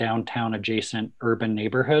 sort of downtown adjacent urban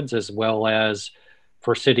neighborhoods, as well as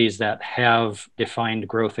for cities that have defined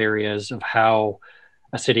growth areas of how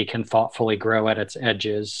a city can thoughtfully grow at its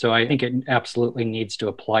edges. So I think it absolutely needs to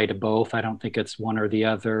apply to both. I don't think it's one or the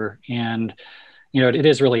other. And it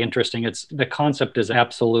is really interesting. The concept is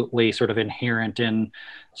absolutely sort of inherent in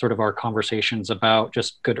sort of our conversations about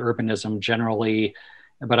just good urbanism generally.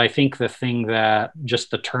 But I think the thing that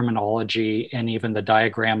just the terminology and even the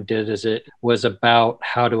diagram did is it was about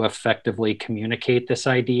how to effectively communicate this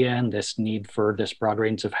idea and this need for this broad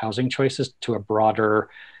range of housing choices to a broader,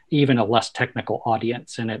 even a less technical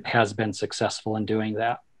audience. And it has been successful in doing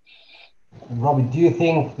that. Robbie, do you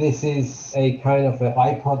think this is a kind of a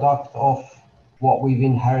byproduct of what we've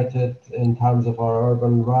inherited in terms of our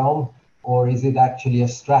urban realm, or is it actually a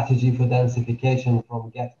strategy for densification from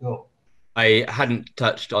get-go? I hadn't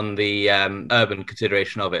touched on the urban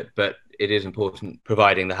consideration of it, but it is important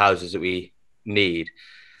providing the houses that we need.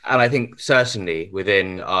 And I think certainly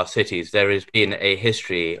within our cities, there has been a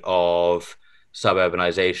history of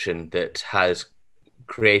suburbanization that has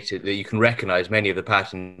created that you can recognize many of the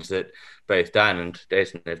patterns that both Dan and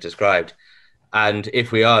Jason have described. And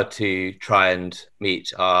if we are to try and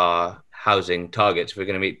meet our housing targets, if we're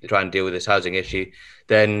going to try and deal with this housing issue,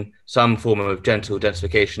 then some form of gentle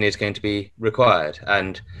densification is going to be required.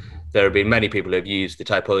 And there have been many people who have used the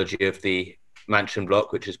typology of the mansion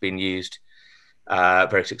block, which has been used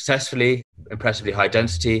very successfully, impressively high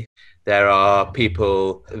density. There are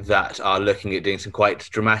people that are looking at doing some quite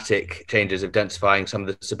dramatic changes of densifying some of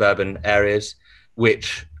the suburban areas,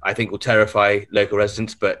 which I think will terrify local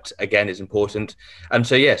residents, but again is important. And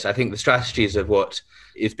so, yes, I think the strategies of what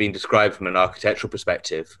is being described from an architectural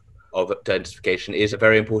perspective of densification is a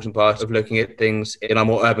very important part of looking at things in a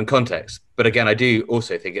more urban context. But again, I do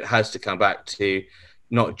also think it has to come back to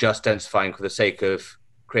not just densifying for the sake of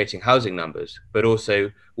creating housing numbers, but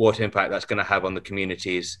also what impact that's going to have on the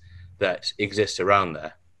communities that exist around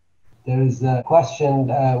there. There is a question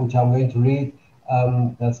which I'm going to read.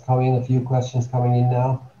 That's coming, a few questions coming in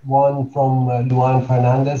now. One from Luan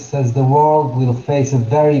Fernandez says, the world will face a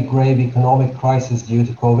very grave economic crisis due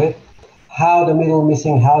to COVID. How the middle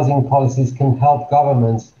missing housing policies can help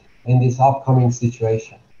governments in this upcoming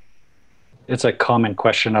situation? It's a common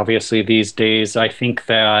question, obviously, these days. I think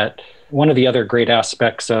that one of the other great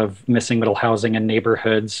aspects of missing middle housing in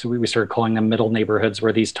neighborhoods, we started calling them middle neighborhoods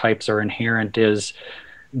where these types are inherent, is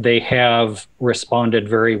they have responded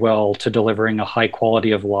very well to delivering a high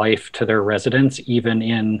quality of life to their residents, even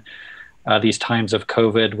in these times of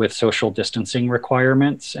COVID with social distancing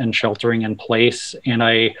requirements and sheltering in place. And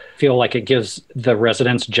I feel like it gives the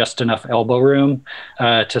residents just enough elbow room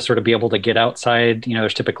to sort of be able to get outside.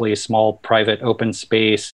 There's typically a small private open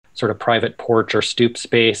space, sort of private porch or stoop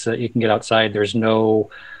space that you can get outside. There's no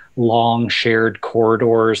long shared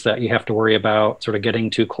corridors that you have to worry about sort of getting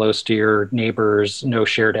too close to your neighbors, no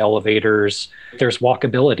shared elevators. There's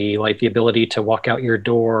walkability, like the ability to walk out your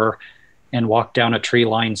door and walk down a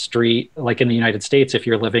tree-lined street. Like in the United States, if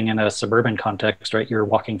you're living in a suburban context, right, you're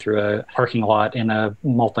walking through a parking lot in a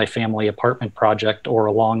multifamily apartment project or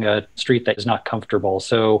along a street that is not comfortable.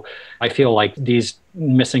 So I feel like these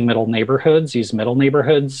missing middle neighborhoods, these middle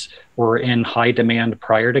neighborhoods were in high demand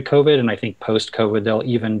prior to COVID. And I think post-COVID, they'll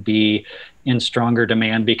even be in stronger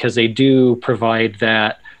demand because they do provide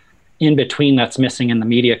that in between that's missing in the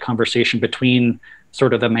media conversation between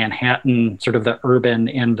sort of the Manhattan, sort of the urban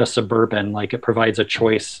and the suburban. Like it provides a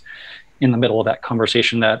choice in the middle of that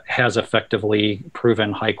conversation that has effectively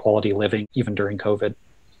proven high quality living even during COVID.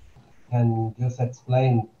 And just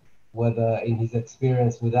explain whether in his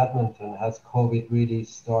experience with Edmonton, has COVID really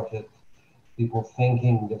started people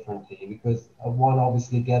thinking differently? Because one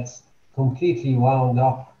obviously gets completely wound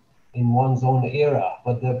up in one's own era,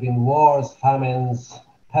 but there have been wars, famines,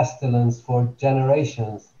 pestilence for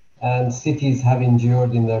generations. And cities have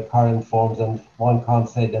endured in their current forms, and one can't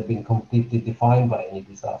say they've been completely defined by any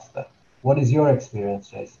disaster. What is your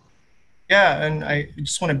experience, Jason? Yeah, and I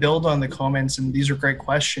just want to build on the comments, and these are great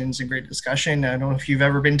questions and great discussion. I don't know if you've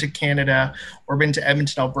ever been to Canada or been to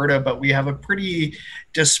Edmonton, Alberta, but we have a pretty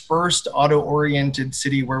dispersed, auto-oriented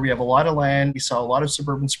city where we have a lot of land. We saw a lot of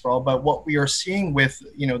suburban sprawl, but what we are seeing with,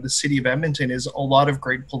 the city of Edmonton is a lot of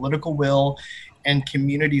great political will and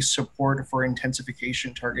community support for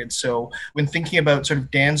intensification targets. So when thinking about sort of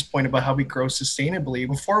Dan's point about how we grow sustainably,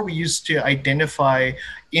 before we used to identify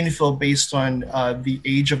infill based on the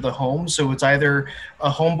age of the home. So it's either a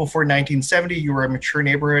home before 1970, you were a mature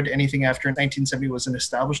neighborhood. Anything after 1970 was an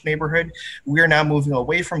established neighborhood. We are now moving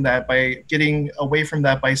away from that by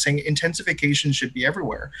saying intensification should be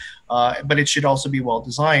everywhere, but it should also be well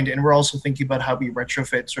designed. And we're also thinking about how we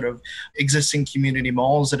retrofit sort of existing community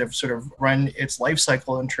malls that have sort of run its life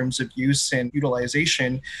cycle in terms of use and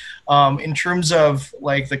utilization. In terms of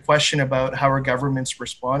like the question about how are governments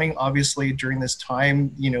responding, obviously during this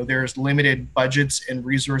time, there's limited budgets and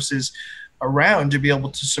resources around to be able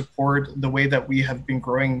to support the way that we have been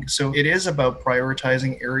growing. So it is about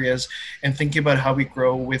prioritizing areas and thinking about how we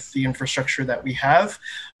grow with the infrastructure that we have.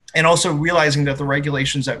 And also realizing that the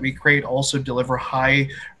regulations that we create also deliver high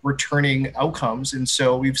returning outcomes. And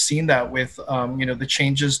so we've seen that with, the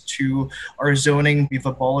changes to our zoning. We've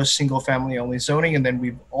abolished single family only zoning. And then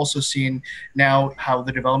we've also seen now how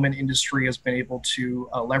the development industry has been able to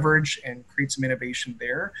leverage and create some innovation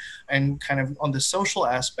there. And kind of on the social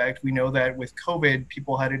aspect, we know that with COVID,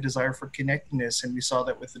 people had a desire for connectedness. And we saw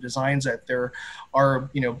that with the designs that there are,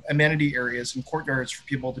 amenity areas and courtyards for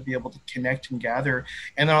people to be able to connect and gather.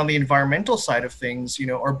 And then on the environmental side of things,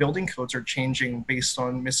 our building codes are changing based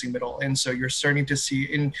on missing middle. And so you're starting to see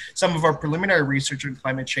in some of our preliminary research on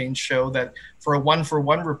climate change show that for a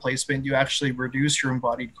one-for-one replacement, you actually reduce your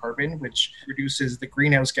embodied carbon, which reduces the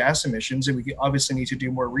greenhouse gas emissions. And we obviously need to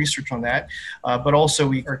do more research on that. But also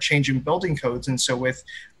we are changing building codes. And so with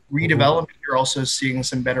redevelopment, you're also seeing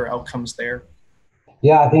some better outcomes there.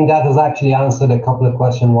 Yeah, I think that has actually answered a couple of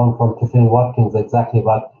questions. One from Tiffany Watkins, exactly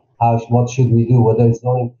about what should we do, whether it's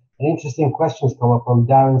zoning. An interesting questions come up from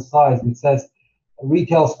Darren Size, which says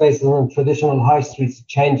retail spaces on traditional high streets are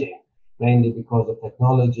changing, mainly because of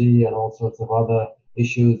technology and all sorts of other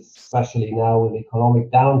issues, especially now with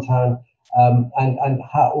economic downturn.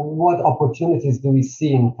 What opportunities do we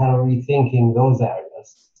see in kind of rethinking those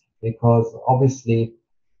areas? Because obviously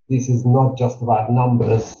this is not just about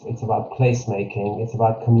numbers, it's about placemaking, it's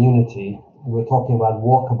about community. We're talking about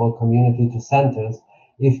walkable community to centers.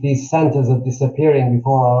 If these centers are disappearing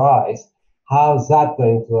before our eyes, how's that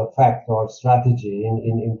going to affect our strategy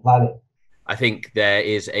in planning? I think there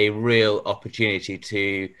is a real opportunity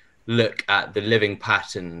to look at the living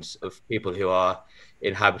patterns of people who are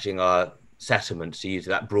inhabiting our settlements, to use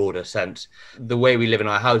that broader sense. The way we live in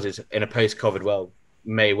our houses in a post-COVID world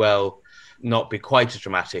may well not be quite as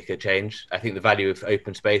dramatic a change. I think the value of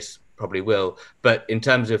open space probably will. But in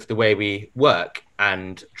terms of the way we work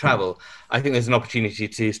and travel, I think there's an opportunity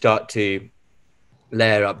to start to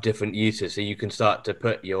layer up different uses. So you can start to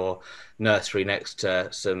put your nursery next to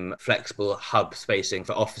some flexible hub spacing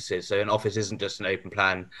for offices. So an office isn't just an open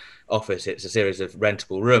plan office, it's a series of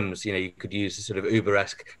rentable rooms. You know, you could use the sort of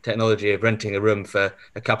Uber-esque technology of renting a room for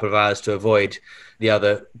a couple of hours to avoid the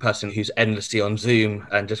other person who's endlessly on Zoom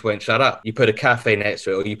and just won't shut up. You put a cafe next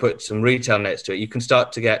to it, or you put some retail next to it, you can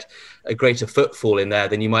start to get a greater footfall in there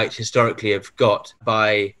than you might historically have got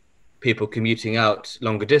by people commuting out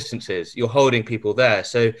longer distances. You're holding people there.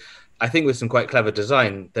 So I think with some quite clever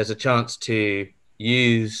design, there's a chance to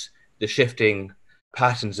use the shifting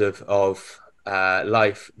patterns of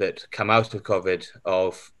life that come out of COVID,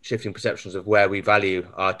 of shifting perceptions of where we value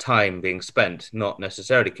our time being spent, not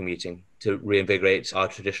necessarily commuting, to reinvigorate our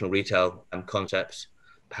traditional retail concepts,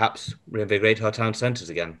 perhaps reinvigorate our town centres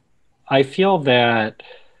again.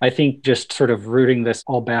 I think just sort of rooting this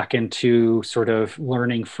all back into sort of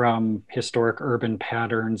learning from historic urban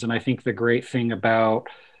patterns. And I think the great thing about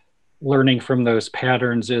learning from those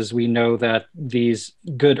patterns is we know that these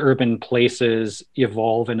good urban places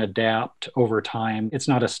evolve and adapt over time. It's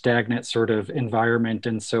not a stagnant sort of environment.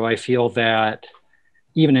 And so I feel that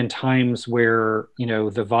even in times where, you know,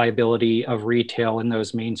 the viability of retail in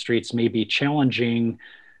those main streets may be challenging,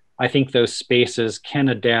 I think those spaces can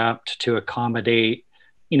adapt to accommodate,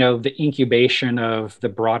 you know, the incubation of the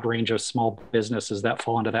broad range of small businesses that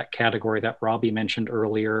fall into that category that Robbie mentioned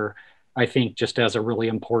earlier. I think just as a really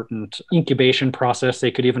important incubation process,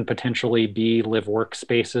 they could even potentially be live work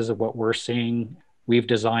spaces of what we're seeing. We've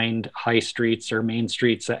designed high streets or main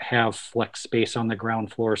streets that have flex space on the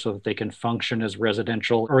ground floor so that they can function as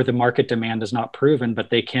residential, or the market demand is not proven, but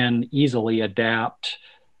they can easily adapt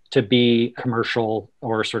to be commercial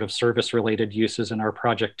or sort of service related uses. In our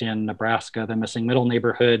project in Nebraska, the Missing Middle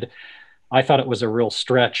neighborhood, I thought it was a real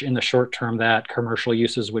stretch in the short term that commercial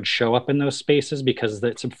uses would show up in those spaces because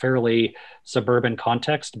it's a fairly suburban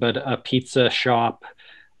context, but a pizza shop,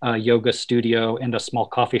 a yoga studio, and a small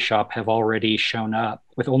coffee shop have already shown up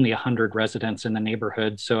with only 100 residents in the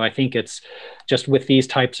neighborhood. So I think it's just with these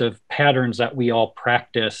types of patterns that we all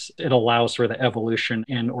practice, it allows for the evolution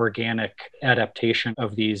and organic adaptation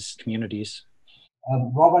of these communities.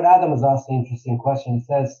 Robert Adams asked an interesting question. He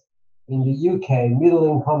says, in the UK,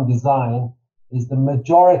 middle-income design is the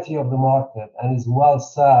majority of the market and is well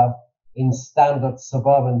served in standard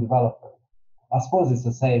suburban development. I suppose it's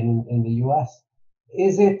the same in the US.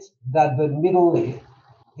 Is it that the middle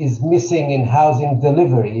is missing in housing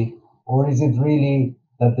delivery, or is it really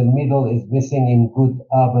that the middle is missing in good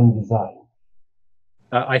urban design?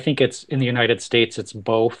 I think it's in the United States, it's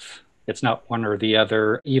both. It's not one or the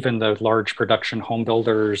other. Even the large production home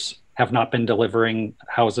builders have not been delivering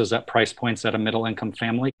houses at price points that a middle income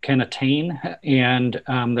family can attain. And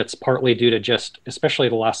that's partly due to just, especially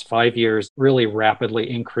the last 5 years, really rapidly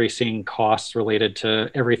increasing costs related to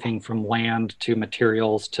everything from land to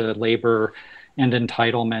materials to labor and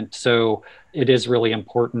entitlement. So it is really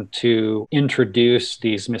important to introduce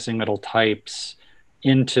these missing middle types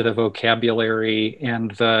into the vocabulary and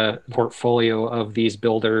the portfolio of these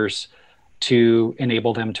builders to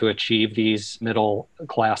enable them to achieve these middle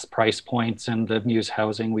class price points. And the Muse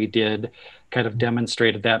housing we did kind of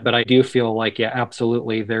demonstrated that. But I do feel like, yeah,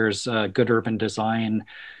 absolutely, there's good urban design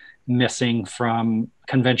missing from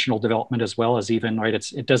conventional development as well as even, right,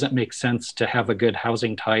 it doesn't make sense to have a good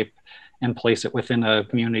housing type and place it within a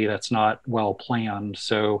community that's not well planned.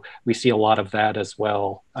 So we see a lot of that as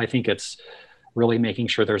well. I think it's really making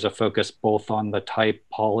sure there's a focus both on the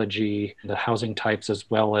typology, the housing types, as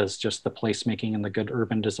well as just the placemaking and the good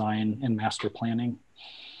urban design and master planning.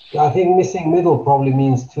 Yeah, I think missing middle probably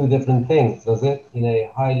means two different things, does it? In a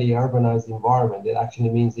highly urbanized environment, it actually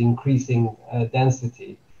means increasing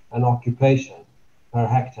density and occupation per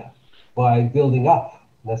hectare by building up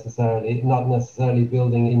necessarily, not necessarily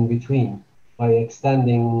building in between, by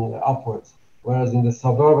extending upwards. Whereas in the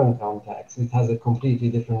suburban context, it has a completely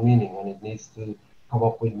different meaning, and it needs to come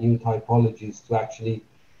up with new typologies to actually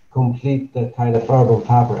complete the kind of urban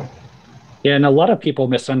fabric. Yeah, and a lot of people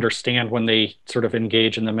misunderstand when they sort of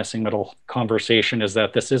engage in the missing middle conversation is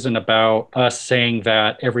that this isn't about us saying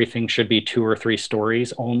that everything should be 2 or 3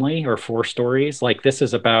 stories only or 4 stories. Like, this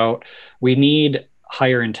is about, we need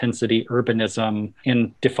higher intensity urbanism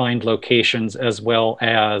in defined locations as well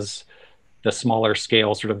as the smaller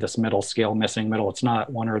scale, sort of this middle scale, missing middle. It's not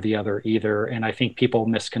one or the other either. And I think people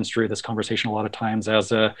misconstrue this conversation a lot of times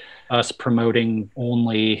as us promoting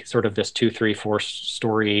only sort of this 2, 3, 4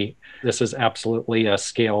 story. This is absolutely a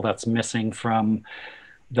scale that's missing from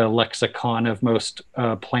the lexicon of most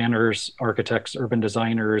planners, architects, urban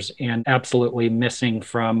designers, and absolutely missing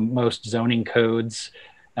from most zoning codes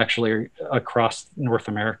actually across North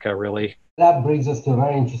America, really. That brings us to a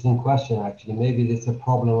very interesting question, actually. Maybe it's a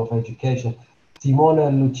problem of education. Simona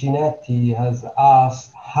Lucinetti has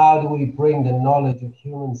asked, how do we bring the knowledge of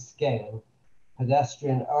human scale,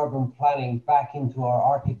 pedestrian urban planning back into our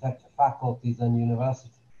architecture faculties and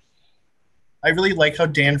universities? I really like how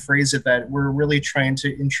Dan phrased it, that we're really trying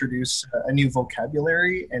to introduce a new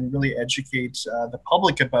vocabulary and really educate the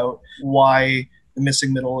public about why the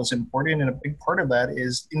missing middle is important. And a big part of that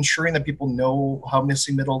is ensuring that people know how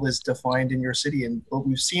missing middle is defined in your city. And what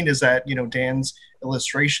we've seen is that, Dan's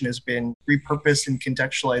illustration has been repurposed and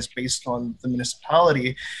contextualized based on the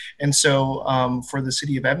municipality. And so for the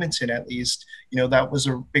city of Edmonton, at least, that was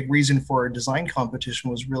a big reason for our design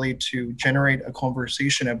competition, was really to generate a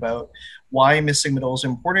conversation about why missing middle is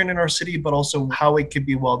important in our city, but also how it could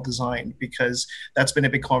be well designed, because that's been a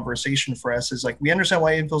big conversation for us. Is like, we understand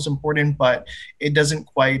why infill is important, but it doesn't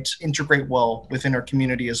quite integrate well within our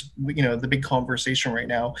community, as the big conversation right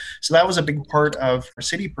now. So that was a big part of our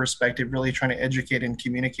city perspective, really trying to educate and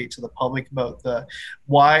communicate to the public about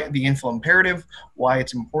why the infill imperative, why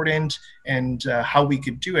it's important, and how we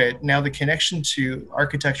could do it. Now, the connection to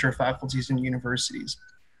architecture faculties and universities.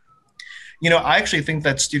 I actually think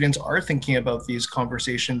that students are thinking about these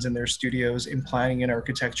conversations in their studios in planning and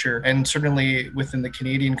architecture. And certainly within the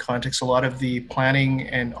Canadian context, a lot of the planning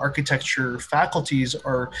and architecture faculties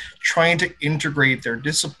are trying to integrate their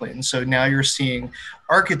disciplines. So now you're seeing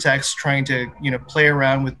architects trying to, play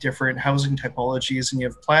around with different housing typologies, and you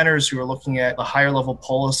have planners who are looking at a higher level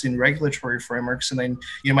policy and regulatory frameworks. And then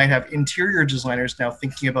you might have interior designers now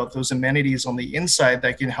thinking about those amenities on the inside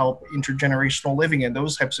that can help intergenerational living and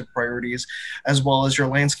those types of priorities, as well as your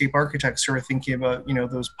landscape architects who are thinking about,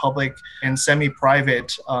 those public and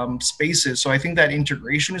semi-private spaces. So I think that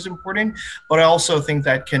integration is important, but I also think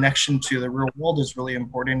that connection to the real world is really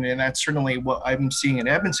important. And that's certainly what I'm seeing in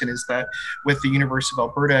Edmonton, is that with the University of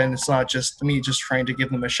Alberta, and it's not just me just trying to give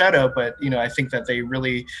them a shout out, but I think that they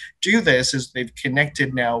really do this, is they've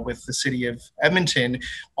connected now with the city of Edmonton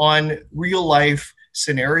on real life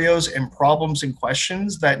scenarios and problems and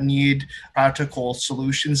questions that need practical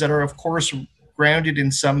solutions that are, of course, grounded in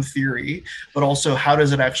some theory, but also how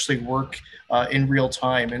does it actually work in real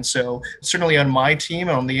time. And so certainly on my team,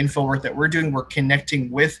 on the infill work that we're doing, we're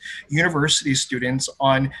connecting with university students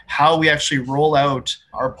on how we actually roll out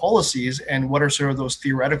our policies and what are sort of those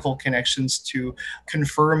theoretical connections to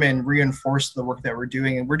confirm and reinforce the work that we're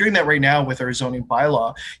doing. And we're doing that right now with our zoning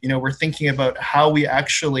bylaw. We're thinking about how we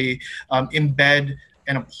actually embed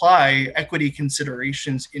and apply equity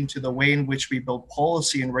considerations into the way in which we build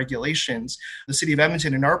policy and regulations. The City of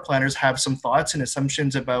Edmonton and our planners have some thoughts and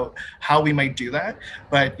assumptions about how we might do that,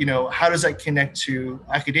 but how does that connect to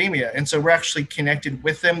academia? And so we're actually connected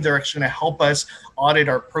with them. They're actually going to help us audit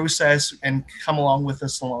our process and come along with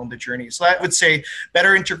us along the journey. So I would say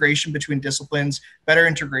better integration between disciplines, better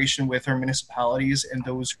integration with our municipalities and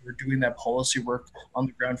those who are doing that policy work on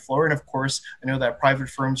the ground floor. And of course, I know that private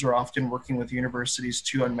firms are often working with universities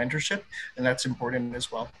too on mentorship, and that's important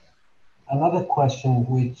as well. Another question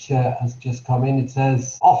which has just come in, it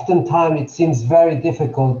says, oftentimes it seems very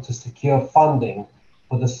difficult to secure funding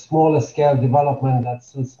for the smaller scale development that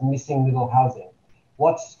suits missing middle housing.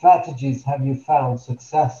 What strategies have you found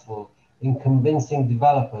successful in convincing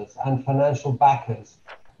developers and financial backers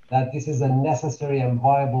that this is a necessary and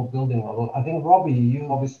viable building model? I think, Robbie, you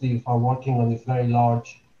obviously are working on this very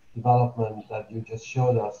large development that you just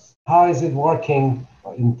showed us. How is it working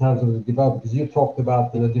in terms of the development? Because you talked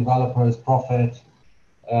about the developer's profit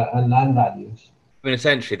and land values. I mean,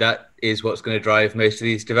 essentially, that is what's going to drive most of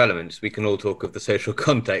these developments. We can all talk of the social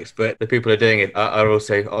context, but the people who are doing it are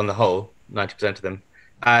also, on the whole, 90% of them.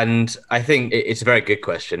 And I think it's a very good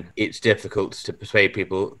question. It's difficult to persuade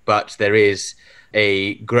people, but there is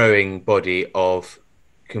a growing body of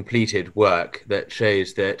completed work that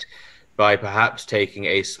shows that by perhaps taking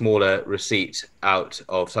a smaller receipt out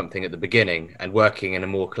of something at the beginning and working in a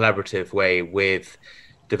more collaborative way with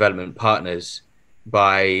development partners,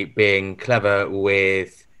 by being clever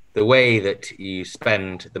with the way that you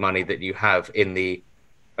spend the money that you have in the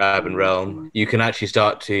urban realm, you can actually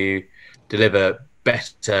start to deliver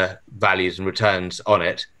better values and returns on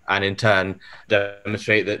it, and in turn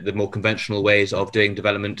demonstrate that the more conventional ways of doing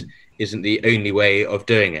development isn't the only way of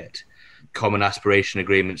doing it. Common aspiration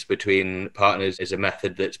agreements between partners is a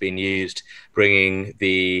method that's been used, bringing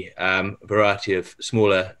the variety of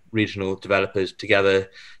smaller regional developers together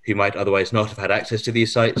who might otherwise not have had access to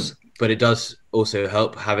these sites. But it does also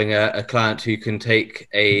help having a client who can take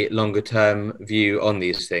a longer term view on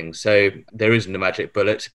these things. So there isn't a magic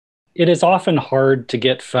bullet. It is often hard to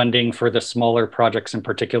get funding for the smaller projects in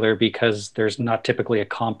particular because there's not typically a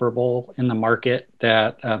comparable in the market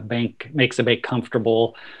that makes a bank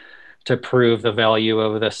comfortable to prove the value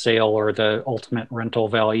of the sale or the ultimate rental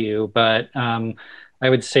value. But I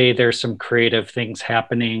would say there's some creative things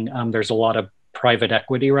happening. There's a lot of private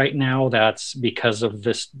equity right now that's because of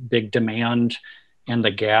this big demand and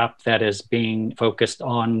the gap that is being focused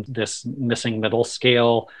on this missing middle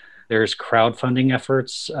scale. There's crowdfunding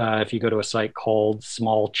efforts. If you go to a site called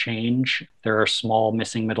Small Change, there are small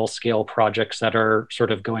missing middle scale projects that are sort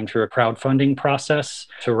of going through a crowdfunding process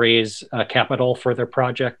to raise capital for their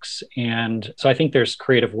projects. And so I think there's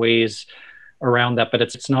creative ways around that, but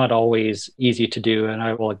it's not always easy to do. And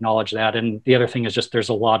I will acknowledge that. And the other thing is just there's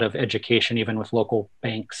a lot of education, even with local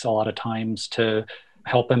banks, a lot of times to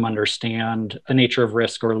help them understand the nature of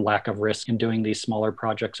risk or lack of risk in doing these smaller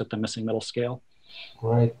projects at the missing middle scale.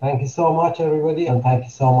 Great. Thank you so much, everybody. And thank you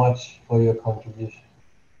so much for your contribution.